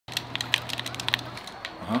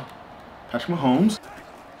Patrick Mahomes.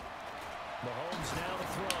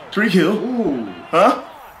 Tyreek Hill. Ooh. Huh?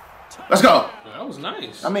 Let's go. That was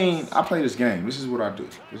nice. I mean, I play this game. This is what I do.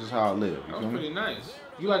 This is how I live. That was pretty nice.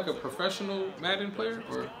 You like a professional Madden player,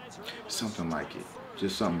 or something like it?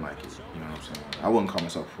 Just something like it. You know what I'm saying? I wouldn't call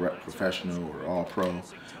myself professional or all pro,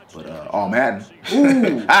 but all Madden.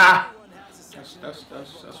 Ooh. Ah.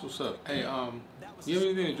 That's what's up. Hey, you have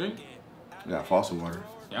anything to drink? I got faucet water.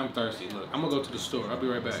 Yeah, I'm thirsty. Look, I'm gonna go to the store. I'll be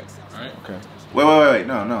right back. All right? Okay. Wait.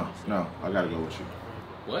 No. I gotta go with you.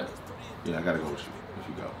 What? Yeah, I gotta go with you if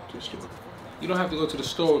you go to the store. You don't have to go to the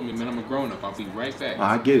store with me, man. I'm a grown up. I'll be right back.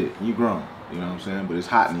 I get it. You grown. You know what I'm saying? But it's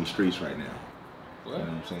hot in these streets right now. What? You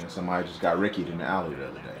know what I'm saying? Somebody just got Ricky'd in the alley the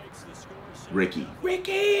other day. Ricky.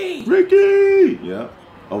 Yep.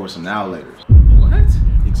 Over some now laters.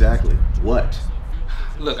 What? Exactly. What?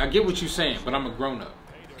 Look, I get what you're saying, but I'm a grown up.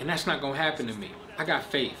 And that's not gonna happen to me. I got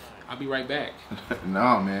faith. I'll be right back.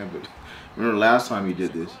 No, man, but remember the last time you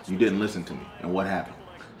did this, you didn't listen to me. And what happened?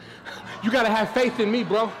 You gotta have faith in me,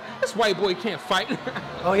 bro. This white boy can't fight.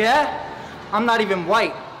 Oh yeah? I'm not even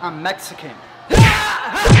white. I'm Mexican.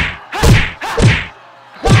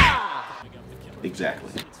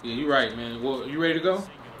 Exactly. Yeah, you're right, man. Well, you ready to go?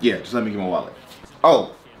 Yeah, just let me get my wallet.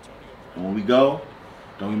 Oh, and when we go,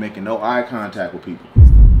 don't be making no eye contact with people.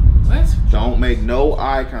 What? Don't make no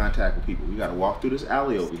eye contact with people. We gotta walk through this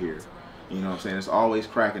alley over here. You know what I'm saying? It's always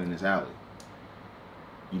cracking in this alley.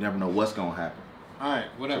 You never know what's gonna happen. All right,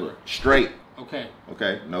 whatever. So, straight. Okay.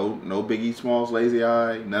 Okay. No Biggie Smalls, lazy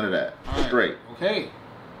eye, none of that. All right. Straight. Okay.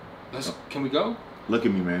 Can we go? Look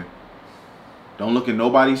at me, man. Don't look in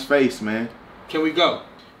nobody's face, man. Can we go?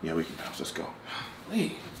 Yeah, we can go. Let's go.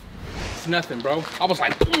 Hey. It's nothing, bro. I was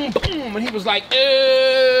like, boom, boom, and he was like,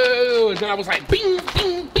 oh, and then I was like, bing,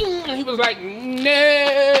 bing, bing, and he was like,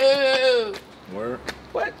 no. Word?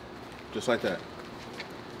 What? Just like that.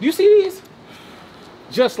 Do you see these?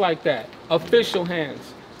 Just like that. Official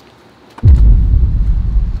hands.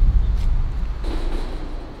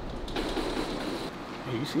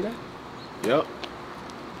 Hey, you see that? Yep.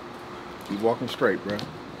 Keep walking straight, bro.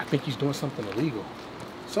 I think he's doing something illegal.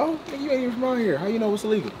 So? You ain't even from around here. How you know what's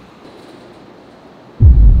illegal?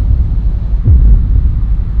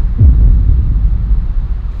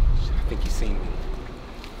 I think he's seen me.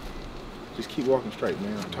 Just keep walking straight,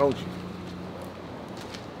 man. I told you.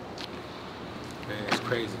 Man, it's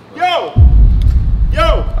crazy. Bro.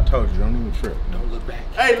 Yo! I told you, don't even trip. Don't look back.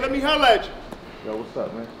 Hey, let me holler at you. Yo, what's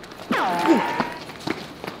up, man?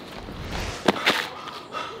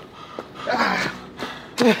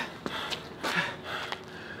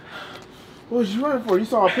 What was you running for? You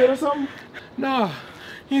saw a pit or something? Nah.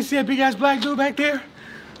 You didn't see that big ass black dude back there?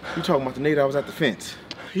 You talking about the nigga that was at the fence?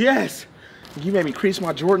 Yes. You made me crease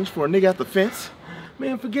my Jordans for a nigga at the fence?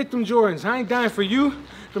 Man, forget them Jordans. I ain't dying for you,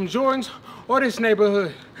 them Jordans, or this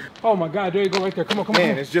neighborhood. Oh my God, there you go right there. Come on, come on.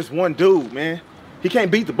 Man, it's just one dude, man. He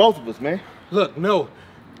can't beat the both of us, man. Look, no.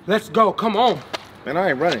 Let's go. Come on. Man, I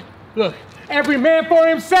ain't running. Look, every man for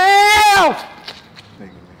himself! Nigga,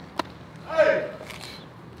 man. Hey!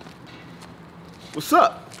 What's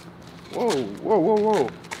up? Whoa.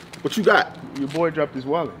 What you got? Your boy dropped his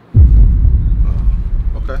wallet.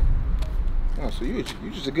 Okay. Oh, so you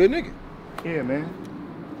just a good nigga. Yeah, man.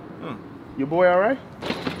 Huh. Your boy all right?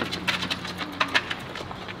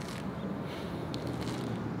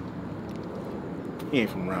 He ain't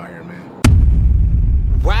from around here, man.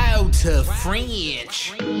 Wild to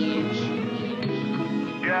French.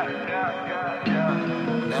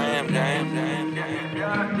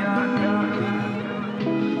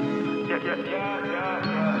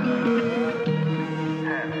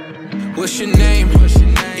 What's your name?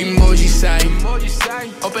 Emoji sign.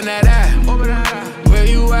 Open that eye. Where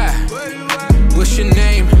you at? What's your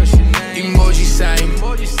name? Emoji sign.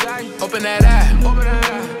 Open that eye.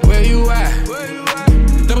 Where you at?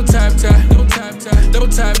 Double tap tap. Double tap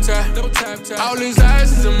tap. All these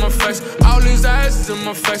eyes is in my face. All these eyes is in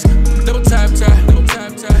my face. Double tap tap.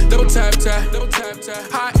 Double tap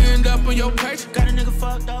tap. How I end up on your page? Got a nigga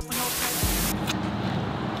fucked up on your page.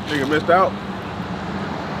 Nigga missed out.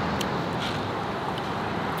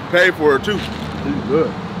 Paid for it too. He's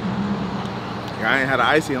good. I ain't had an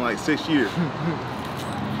icy in like 6 years.